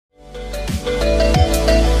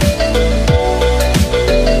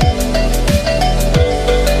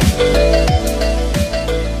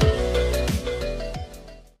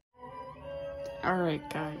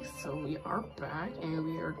back and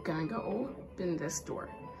we are gonna go open this door.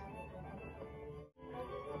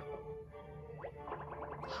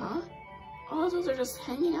 Huh? All of those are just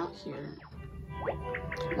hanging out here.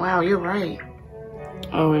 Wow, you're right.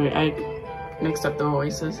 Oh wait, I mixed up the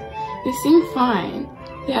voices. They seem fine.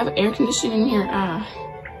 They have air conditioning here. Ah,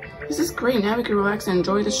 this is great. Now we can relax and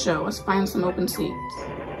enjoy the show. Let's find some open seats.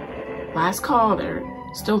 Last call. There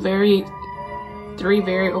are still three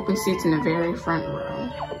very open seats in the very front row.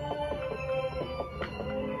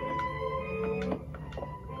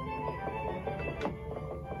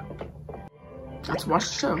 Let's watch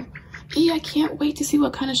the show. I can't wait to see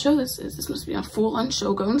what kind of show this is. This must be a full-on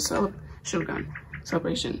Shogun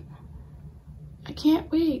celebration. I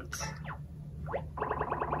can't wait.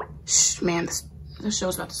 Shh, man, the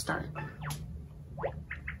show's about to start.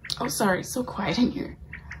 Oh, sorry, it's so quiet in here.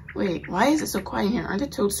 Wait, why is it so quiet in here? Aren't the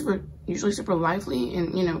toads usually super lively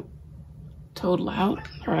and, you know, toad loud?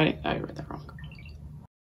 Alright, I read that wrong.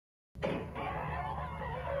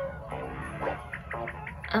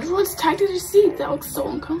 Everyone's tied to their seat. That looks so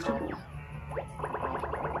uncomfortable.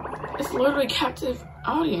 It's literally a captive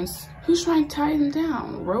audience. Who's trying to tie them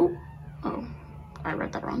down? Rope? Oh, I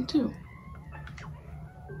read that wrong too.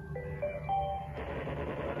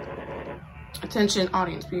 Attention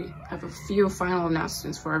audience, we have a few final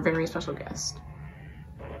announcements for our very special guest.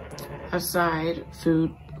 Aside,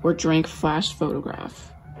 food or drink flash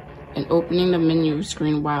photograph. And opening the menu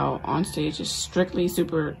screen while on stage is strictly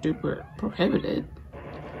super duper prohibited.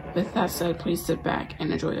 With that said, please sit back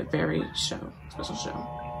and enjoy the very special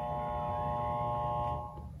show.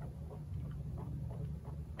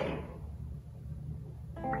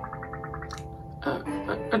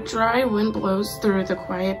 A dry wind blows through the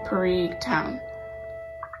quiet prairie town.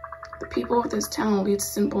 The people of this town lead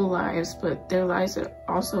simple lives, but their lives are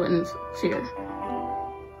also in fear.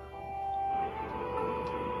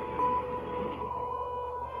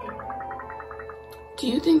 Do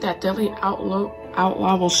you think that deadly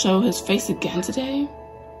outlaw will show his face again today?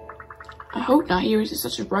 I hope not. He raises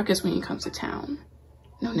such a ruckus when he comes to town.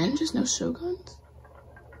 No ninjas, no shoguns.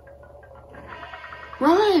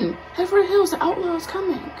 Run! Head for the hills, the outlaw is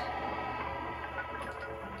coming.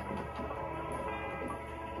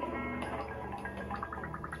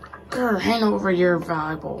 Grr, hand over your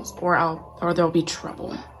valuables, or there'll be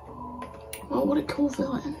trouble. Well, what a cool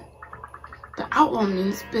villain. The outlaw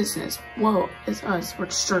means business. Whoa, it's us. We're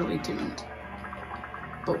surely doomed.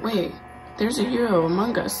 But wait, there's a hero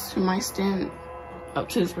among us who might stand up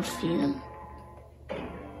to his defeat.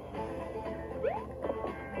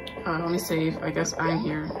 Let me save. I guess I'm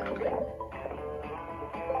here.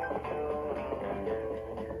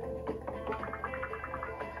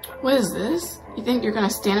 What is this? You think you're gonna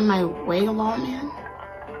stand in my way, lawman?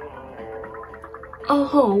 Oh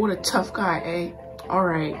ho, what a tough guy, eh?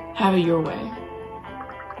 Alright, have it your way.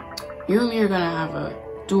 You and me are gonna have a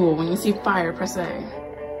duel. When you see fire, press A.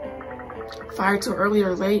 Fire too early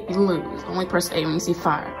or late, you lose. Only press A when you see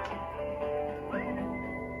fire.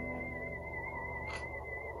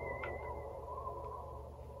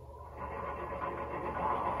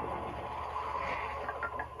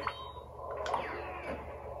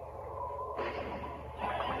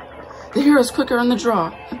 The hero's quicker on the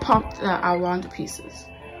draw and popped the outlaw into pieces.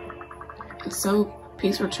 And so,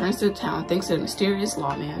 peace returns to the town thanks to the mysterious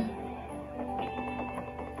lawman.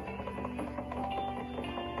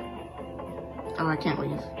 Oh, I can't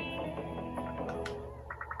leave.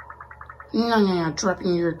 No,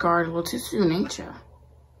 dropping your guard a little too soon, ain't ya?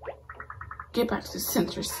 Get back to the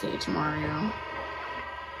center stage, Mario.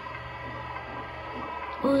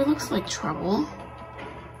 Oh, it looks like trouble.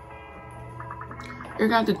 You're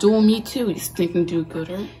gonna have to duel me too, you stinking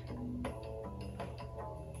do-gooder.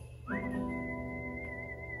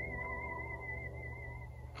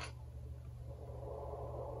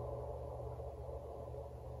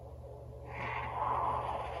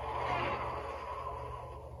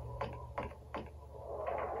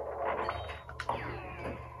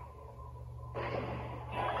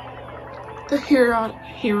 The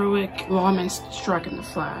heroic lawman struck in the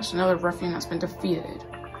flash. Another ruffian has been defeated.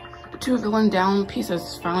 The two villain down piece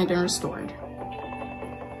has finally been restored.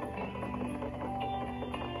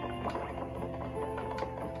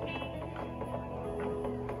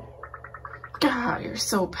 God, you're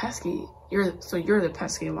so pesky. You're the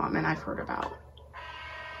pesky lawman I've heard about.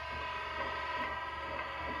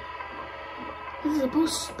 This is the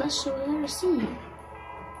most special I've ever seen.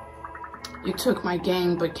 You took my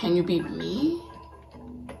gang, but can you beat me?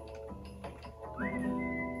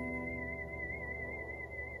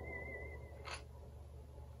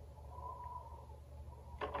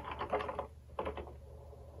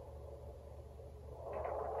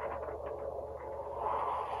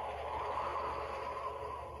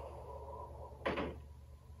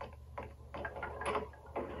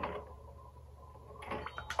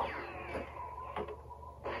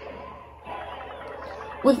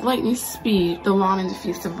 With lightning speed, the lawman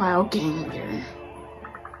defeats the vile gang leader.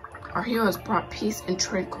 Our hero has brought peace and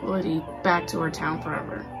tranquility back to our town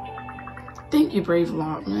forever. Thank you, brave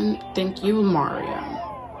lawman. Thank you, Mario.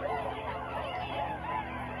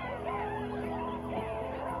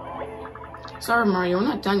 Sorry, Mario, we're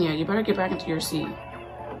not done yet. You better get back into your seat.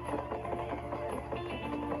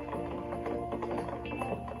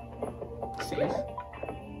 Safe.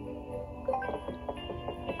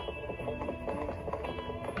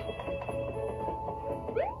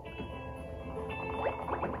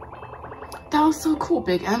 That was so cool,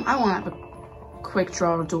 Big M. I want to have a quick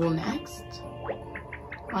draw duel next.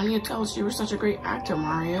 Why didn't you tell us you were such a great actor,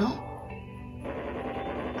 Mario?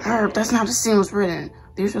 Herb, that's not how the scene was written.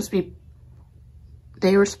 They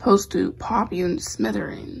were supposed to pop you in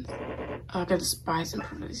smithereens. I gotta despise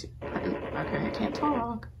improvisation. Okay, I can't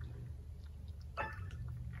talk.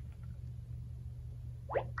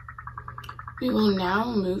 We will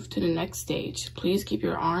now move to the next stage. Please keep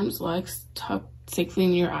your arms, legs tucked safely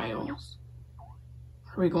in your aisles.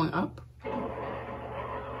 Are we going up?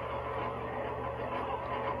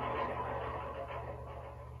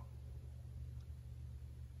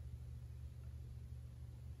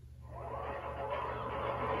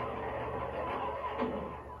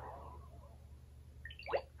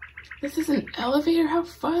 This is an elevator? How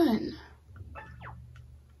fun!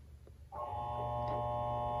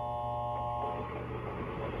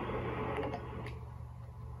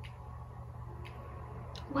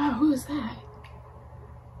 Wow, who is that?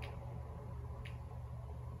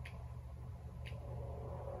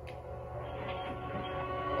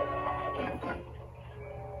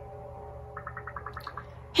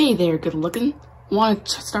 Hey there, good looking. Want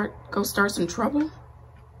to go start some trouble?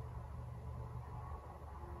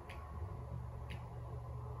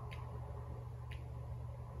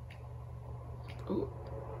 Ooh.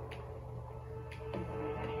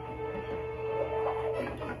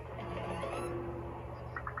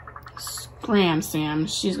 Scram, Sam.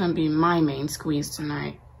 She's gonna be my main squeeze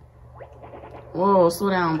tonight. Whoa, slow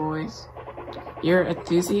down, boys. Your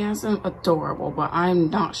enthusiasm, adorable, but I'm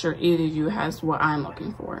not sure either of you has what I'm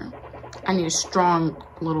looking for. I need a strong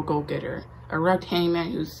little go-getter, a rugged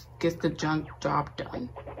handyman who gets the job done.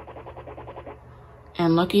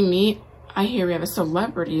 And lucky me, I hear we have a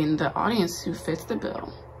celebrity in the audience who fits the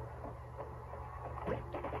bill.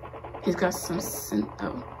 He's got some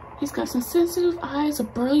sensitive eyes, a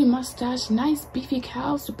burly mustache, nice beefy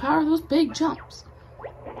calves to power those big jumps.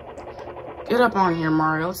 Get up on here,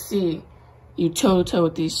 Mario. Let's see you toe-to-toe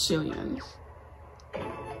with these shillions.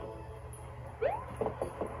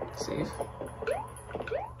 Safe.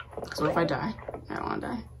 So if I die, I don't want to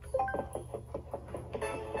die.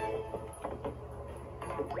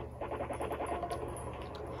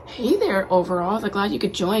 Hey there, overalls. I'm glad you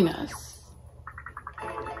could join us.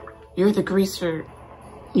 You're the greaser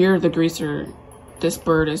this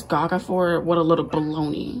bird is gaga for. What a little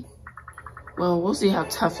baloney. Well, we'll see how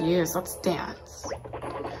tough he is. Let's dance.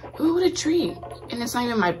 Ooh, what a treat. And it's not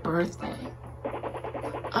even my birthday.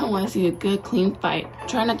 I want to see a good, clean fight.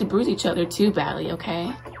 Try not to bruise each other too badly,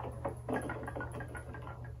 okay?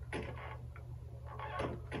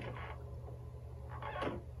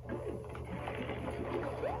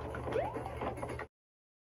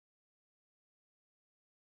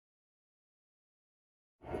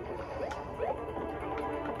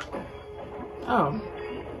 Oh.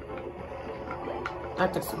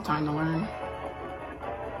 That took some time to learn.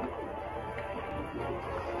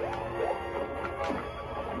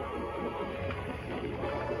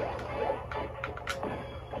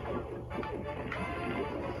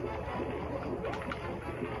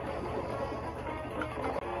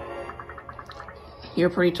 You're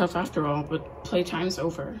pretty tough after all, but playtime's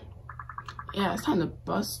over. Yeah, it's time to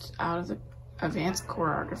bust out of the advanced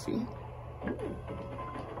choreography.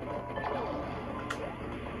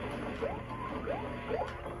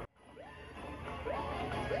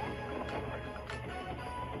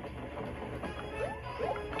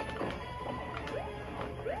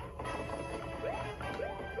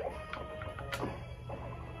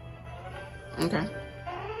 Okay.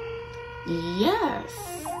 Yes!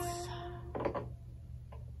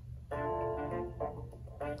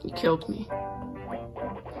 You killed me.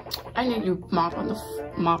 I need you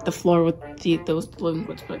mop the floor with those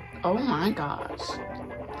balloons, but oh my gosh.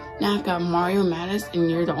 Now I've got Mario Mattis and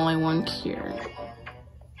you're the only one here.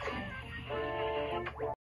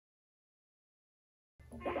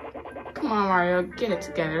 Come on, Mario, get it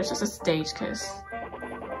together. It's just a stage kiss.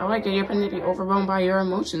 I like it. You're going to be overwhelmed by your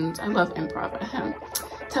emotions. I love improv. Ahem.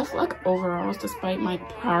 Tough luck, overalls. Despite my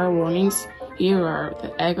prior warnings, you are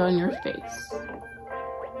the egg on your face.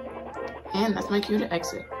 And that's my cue to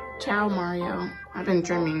exit. Ciao, Mario. I've been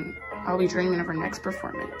dreaming. I'll be dreaming of our next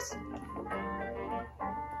performance.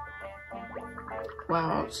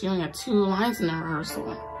 Wow, she only had 2 lines in the rehearsal.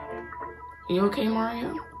 Are you okay,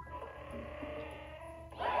 Mario?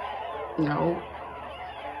 No.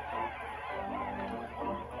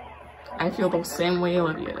 I feel the same way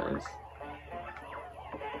Olivia does.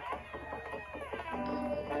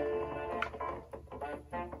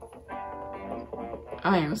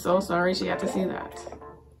 I am so sorry she had to see that.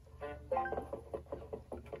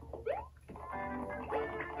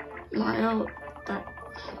 Mario, that,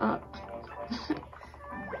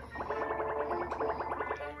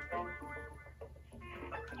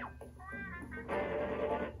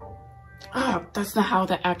 that's not how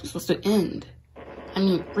that act was supposed to end. I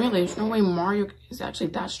mean, really, there's no way Mario is actually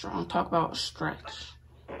that strong. Talk about a stretch.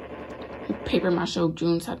 Paper Mache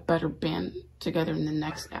Jones had better band together in the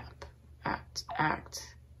next act.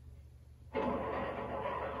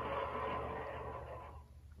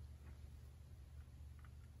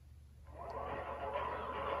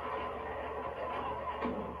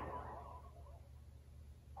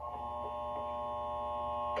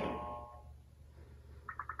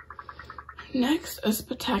 Next, a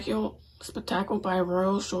spectacle by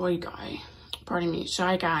Royal Shy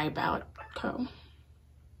Guy about Co.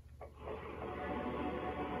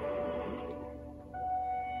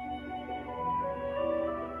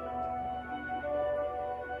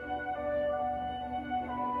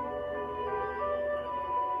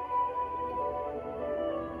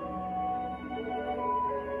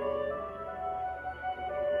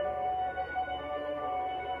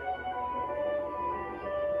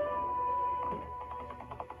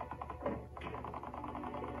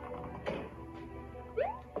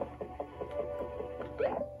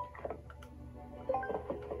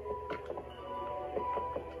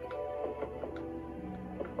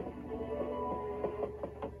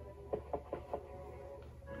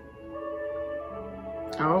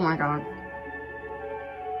 Oh my god.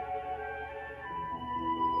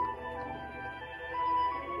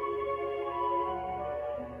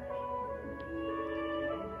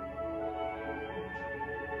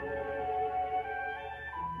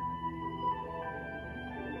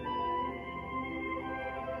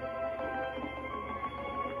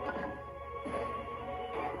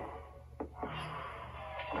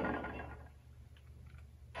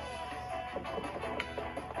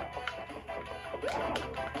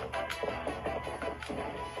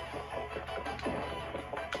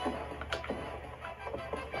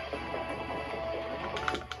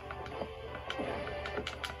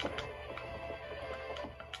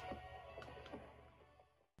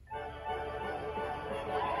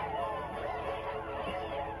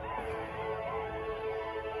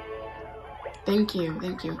 Thank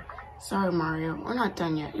you. Sorry, Mario. We're not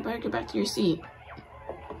done yet. You better get back to your seat.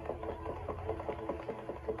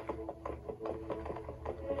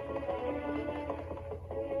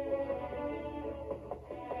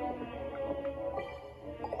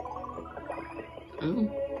 Ooh,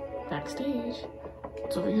 backstage.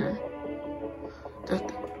 What's over here?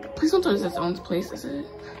 Please don't tell us its own place, is it?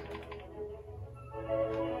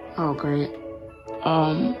 Oh, great.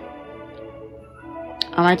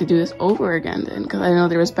 I might have to do this over again then, because I know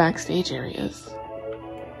there was backstage areas.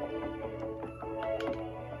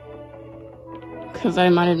 Because I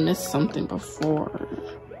might have missed something before.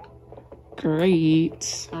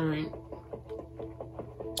 Great. Alright.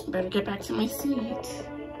 Better get back to my seat.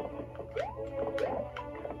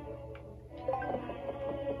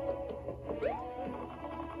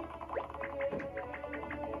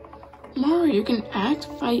 Mario, you can act,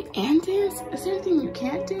 fight, and dance? Is there anything you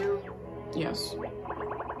can't do? Yes.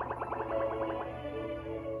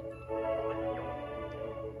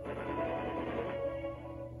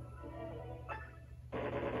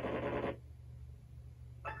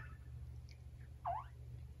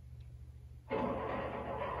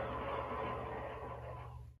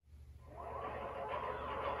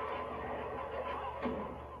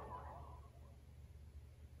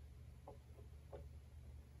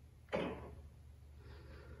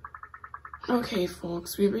 Okay,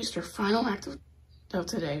 folks, we reached our final act of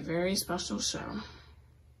today. Very special show.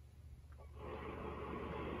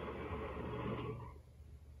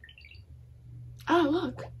 Ah,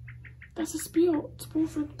 look. That's a spool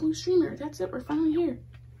for the blue streamer. That's it. We're finally here.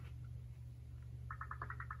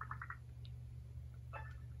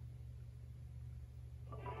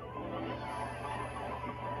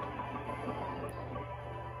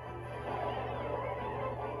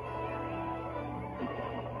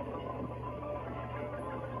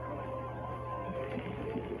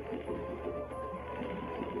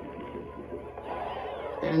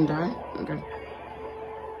 Didn't die? Okay.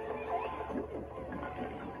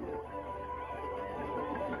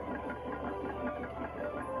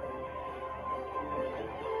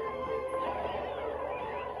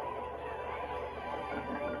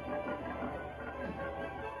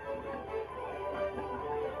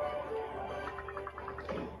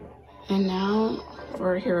 And now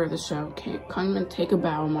for a hero of the show. Okay, come and take a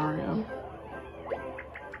bow, Mario.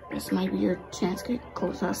 This might be your chance to get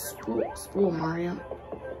close to that spool, Mario.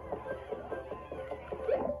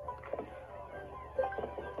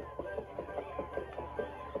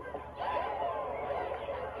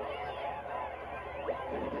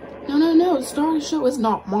 No, the star of the show is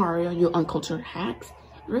not Mario, you uncultured hacks.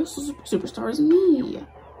 The real superstar is me.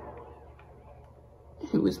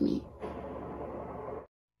 Who is me?